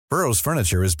Burrow's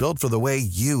furniture is built for the way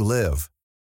you live.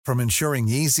 From ensuring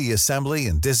easy assembly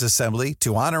and disassembly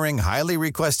to honoring highly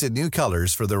requested new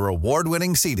colors for their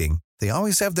award-winning seating, they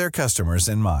always have their customers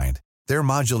in mind. Their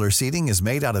modular seating is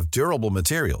made out of durable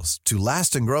materials to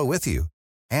last and grow with you.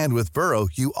 And with Burrow,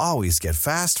 you always get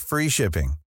fast, free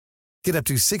shipping. Get up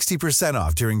to 60%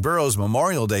 off during Burrow's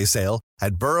Memorial Day sale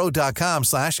at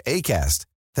burrow.com/ACAST.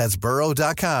 That's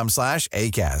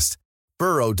burrow.com/ACAST.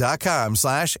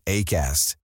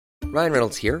 burrow.com/ACAST. Ryan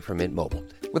Reynolds here from Mint Mobile.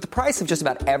 With the price of just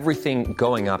about everything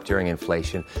going up during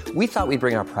inflation, we thought we'd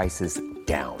bring our prices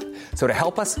down. So to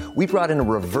help us, we brought in a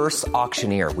reverse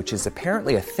auctioneer, which is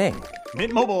apparently a thing.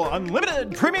 Mint Mobile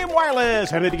Unlimited Premium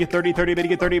Wireless. How to get 30, 30, how to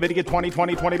get 30, how to get 20,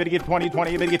 20, 20, how to get 20,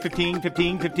 20, how to get 15,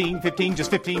 15, 15, 15, just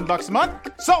 $15 a month?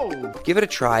 Sold! Give it a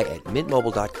try at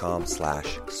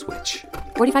mintmobile.com/switch.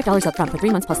 $45 up front for 3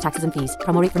 months plus taxes and fees.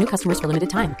 Promo rate for new customers for limited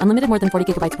time. Unlimited more than 40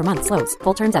 gigabytes per month. Slows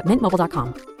full terms at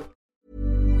mintmobile.com.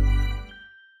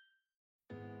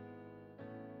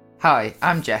 Hi,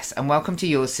 I'm Jess and welcome to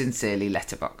Yours Sincerely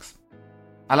Letterbox.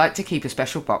 I like to keep a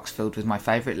special box filled with my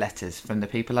favourite letters from the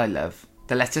people I love,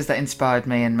 the letters that inspired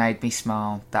me and made me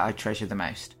smile, that I treasure the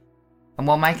most. And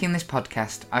while making this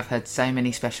podcast, I've heard so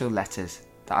many special letters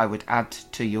that I would add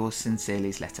to Yours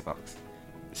Sincerely's letterbox.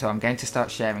 So I'm going to start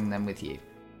sharing them with you.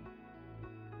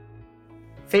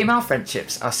 Female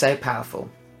friendships are so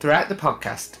powerful. Throughout the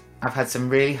podcast, I've had some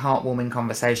really heartwarming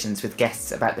conversations with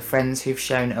guests about the friends who've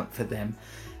shown up for them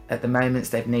at the moments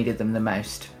they've needed them the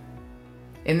most.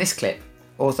 In this clip,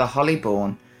 author Holly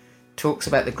Bourne talks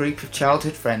about the group of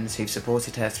childhood friends who've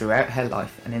supported her throughout her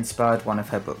life and inspired one of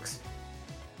her books.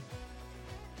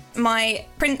 My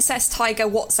Princess Tiger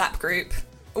WhatsApp group,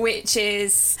 which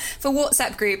is the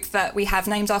WhatsApp group that we have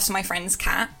named after my friend's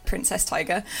cat, Princess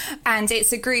Tiger, and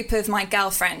it's a group of my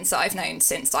girlfriends that I've known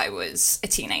since I was a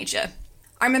teenager.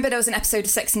 I remember there was an episode of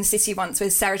Sex and the City once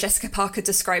where Sarah Jessica Parker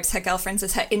describes her girlfriends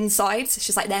as her insides.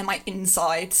 She's like, they're my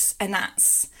insides. And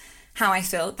that's how I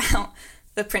feel about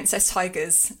the Princess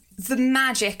Tigers. The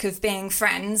magic of being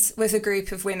friends with a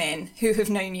group of women who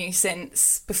have known you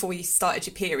since before you started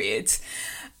your period.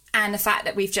 And the fact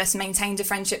that we've just maintained a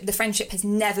friendship. The friendship has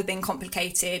never been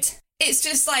complicated. It's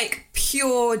just like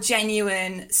pure,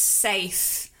 genuine,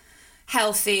 safe,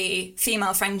 healthy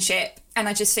female friendship. And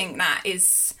I just think that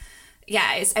is...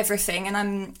 yeah, it's everything.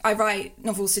 And I write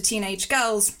novels for teenage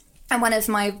girls. And one of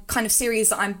my kind of series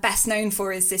that I'm best known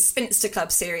for is this Spinster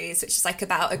Club series, which is like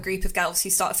about a group of girls who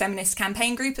start a feminist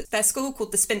campaign group at their school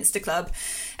called the Spinster Club.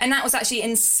 And that was actually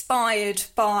inspired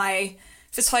by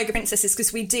the Tiger Princesses,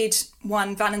 because we did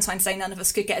one Valentine's Day, none of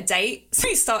us could get a date. So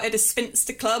we started a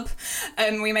Spinster Club.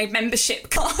 We made membership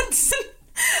cards.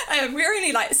 We were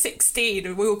only like 16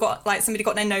 and we all got like somebody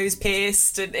got their nose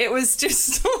pierced and it was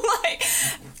just like,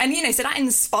 and you know, so that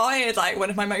inspired like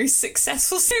one of my most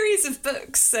successful series of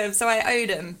books, so I owed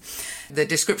them. The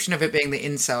description of it being the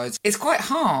insides is quite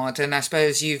hard, and I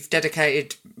suppose you've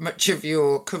dedicated much of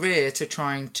your career to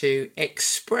trying to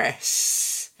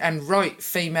express and write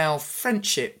female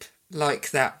friendship like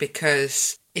that,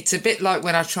 because it's a bit like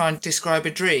when I try and describe a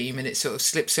dream and it sort of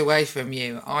slips away from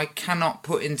you. I cannot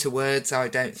put into words, I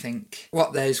don't think,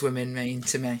 what those women mean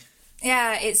to me.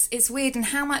 Yeah, it's weird, and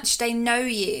how much they know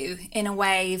you in a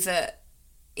way that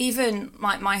even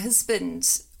my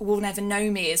husband will never know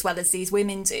me as well as these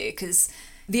women do, because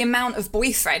the amount of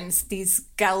boyfriends these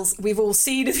girls we've all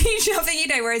seen of each other, you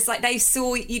know, whereas like they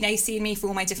saw, you know, seen me for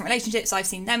all my different relationships, I've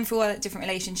seen them for all different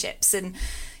relationships, and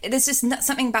there's just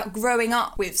something about growing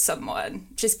up with someone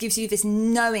just gives you this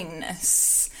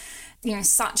knowingness, you know,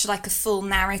 such like a full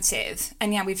narrative.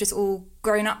 And yeah, we've just all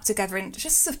grown up together and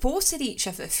just supported each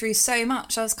other through so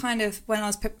much. I was kind of, when I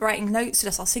was writing notes to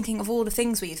this, I was thinking of all the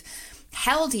things we've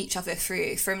held each other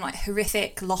through, from like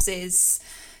horrific losses,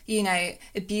 you know,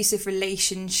 abusive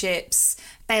relationships,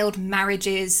 failed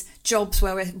marriages, jobs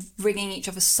where we're ringing each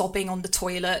other sobbing on the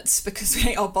toilets because we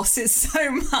hate our bosses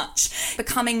so much,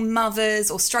 becoming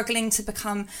mothers or struggling to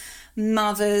become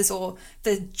mothers, or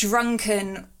the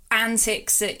drunken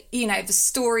antics that, you know, the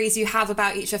stories you have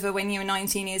about each other when you were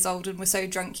 19 years old and were so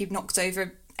drunk you've knocked over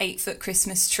a 8-foot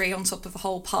Christmas tree on top of a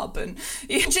whole pub. And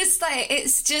you just like,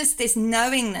 it's just this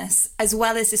knowingness as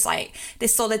well as this like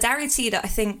this solidarity that I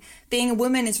think being a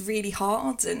woman is really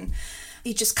hard, and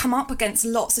you just come up against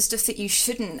lots of stuff that you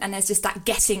shouldn't, and there's just that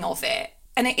getting of it.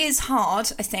 And it is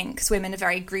hard, I think, because women are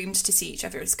very groomed to see each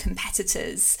other as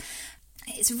competitors.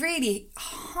 It's really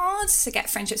hard to get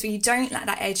friendships where you don't let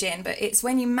that edge in, but it's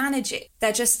when you manage it,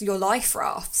 they're just your life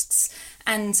rafts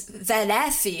and they're there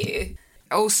for you.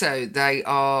 Also, they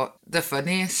are the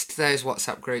funniest, those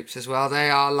WhatsApp groups as well. They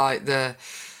are like the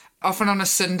Often on a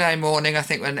Sunday morning, I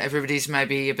think when everybody's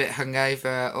maybe a bit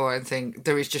hungover or anything,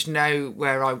 there is just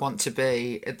nowhere I want to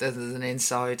be other than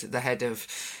inside the head of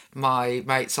my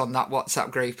mates on that WhatsApp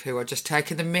group who are just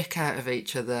taking the mick out of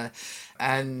each other.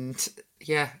 And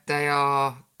yeah, they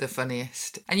are the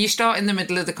funniest. And you start in the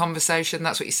middle of the conversation.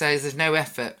 That's what you say is there's no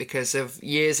effort because of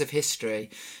years of history.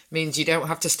 Means you don't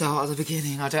have to start at the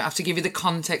beginning. I don't have to give you the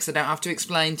context. I don't have to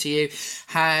explain to you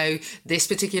how this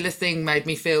particular thing made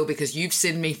me feel because you've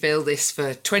seen me feel this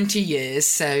for 20 years.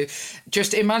 So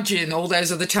just imagine all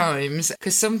those other times.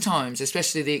 Because sometimes,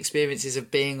 especially the experiences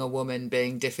of being a woman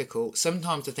being difficult,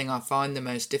 sometimes the thing I find the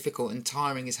most difficult and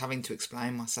tiring is having to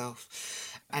explain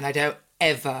myself. And I don't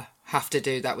ever have to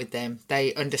do that with them.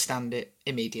 They understand it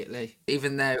immediately.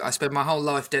 Even though I spend my whole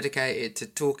life dedicated to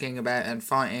talking about and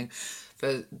fighting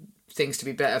for things to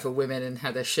be better for women and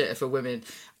how they're shitter for women,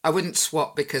 I wouldn't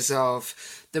swap because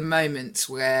of the moments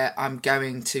where I'm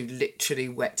going to literally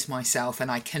wet myself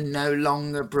and I can no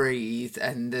longer breathe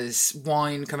and there's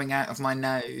wine coming out of my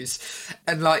nose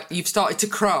and like you've started to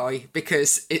cry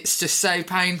because it's just so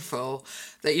painful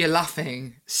that you're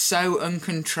laughing so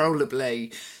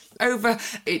uncontrollably over.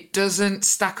 It doesn't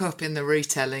stack up in the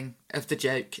retelling of the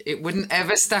joke. It wouldn't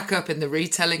ever stack up in the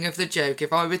retelling of the joke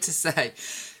if I were to say,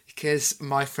 because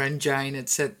my friend Jane had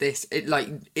said this,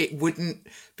 it wouldn't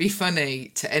be funny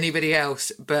to anybody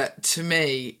else, but to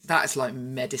me that's like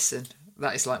medicine.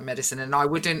 That is like medicine, and I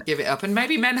wouldn't give it up. And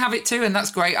maybe men have it too, and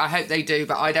that's great. I hope they do,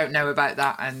 but I don't know about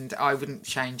that, and I wouldn't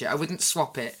change it. I wouldn't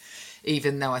swap it,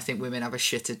 even though I think women have a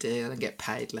shitter deal and get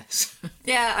paid less.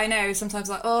 Yeah, I know. Sometimes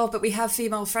like, oh, but we have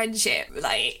female friendship.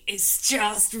 Like, it's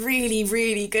just really,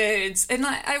 really good. And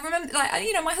like, I remember, like,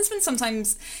 you know, my husband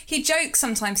sometimes, he jokes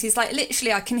sometimes. He's like,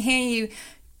 literally, I can hear you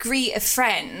greet a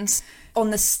friend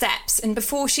on the steps. And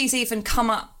before she's even come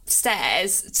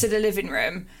upstairs to the living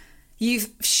room, you've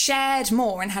shared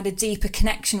more and had a deeper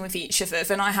connection with each other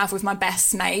than I have with my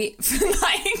best mate.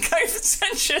 Like, over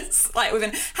trenches, like with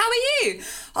an, how are you?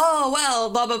 Oh, well,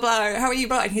 blah, blah, blah. How are you,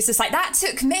 blah? And he's just like, that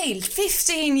took me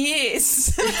 15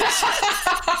 years to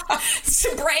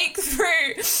break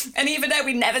through. And even though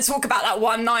we never talk about that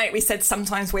one night, we said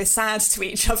sometimes we're sad to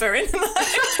each other.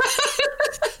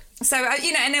 So,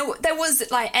 you know, and there was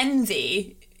like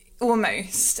envy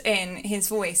almost in his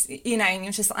voice, you know, and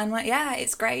you're just, I'm like, yeah,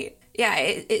 it's great. Yeah,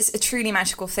 it's a truly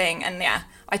magical thing. And yeah,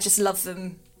 I just love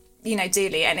them, you know,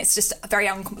 dearly. And it's just very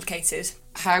uncomplicated.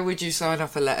 How would you sign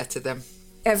off a letter to them?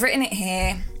 I've written it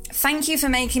here. Thank you for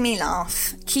making me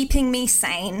laugh, keeping me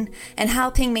sane, and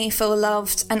helping me feel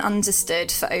loved and understood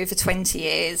for over 20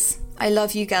 years. I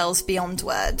love you girls beyond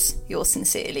words. Yours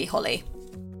sincerely, Holly.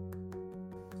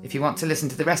 If you want to listen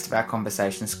to the rest of our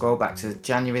conversation, scroll back to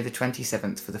January the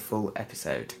 27th for the full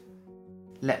episode.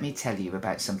 Let me tell you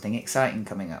about something exciting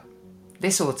coming up.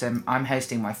 This autumn, I'm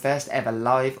hosting my first ever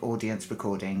live audience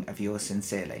recording of Yours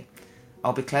Sincerely.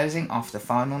 I'll be closing off the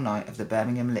final night of the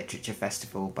Birmingham Literature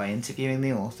Festival by interviewing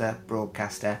the author,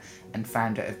 broadcaster and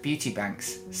founder of Beauty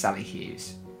Banks, Sally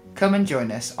Hughes. Come and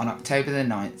join us on October the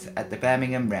 9th at the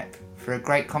Birmingham Rep for a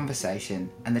great conversation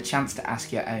and the chance to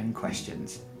ask your own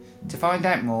questions. To find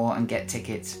out more and get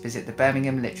tickets, visit the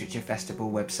Birmingham Literature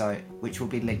Festival website, which will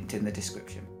be linked in the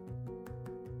description.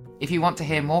 If you want to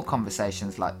hear more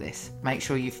conversations like this, make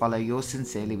sure you follow Yours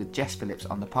Sincerely with Jess Phillips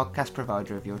on the podcast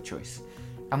provider of your choice.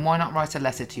 And why not write a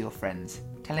letter to your friends,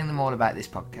 telling them all about this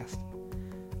podcast?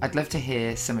 I'd love to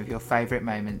hear some of your favourite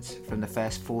moments from the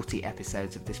first 40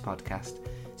 episodes of this podcast.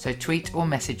 So tweet or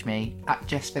message me at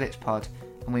Jess Phillips Pod,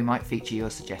 and we might feature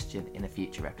your suggestion in a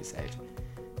future episode.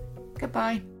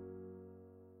 Goodbye.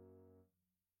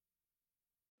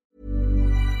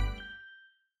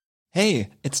 Hey,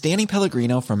 it's Danny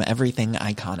Pellegrino from Everything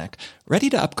Iconic. Ready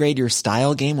to upgrade your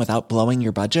style game without blowing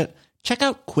your budget? Check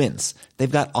out Quince. They've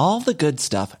got all the good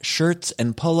stuff, shirts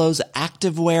and polos,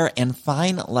 activewear, and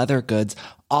fine leather goods,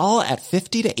 all at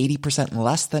 50 to 80%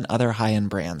 less than other high-end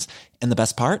brands. And the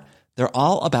best part? They're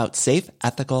all about safe,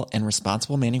 ethical, and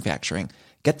responsible manufacturing.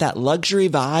 Get that luxury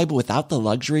vibe without the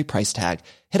luxury price tag.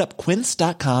 Hit up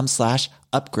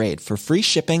quince.com/upgrade for free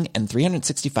shipping and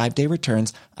 365-day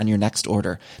returns on your next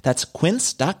order. That's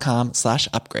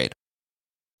quince.com/upgrade.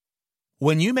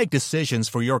 When you make decisions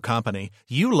for your company,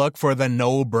 you look for the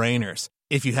no-brainers.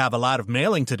 If you have a lot of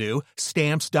mailing to do,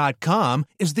 Stamps.com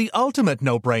is the ultimate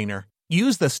no-brainer.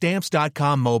 Use the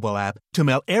Stamps.com mobile app to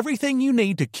mail everything you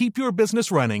need to keep your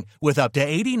business running with up to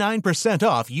 89%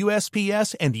 off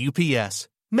USPS and UPS.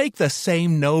 Make the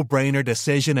same no-brainer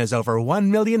decision as over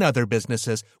 1 million other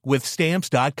businesses with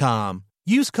Stamps.com.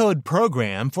 Use code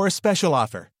PROGRAM for a special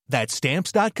offer. That's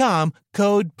Stamps.com,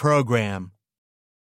 code PROGRAM.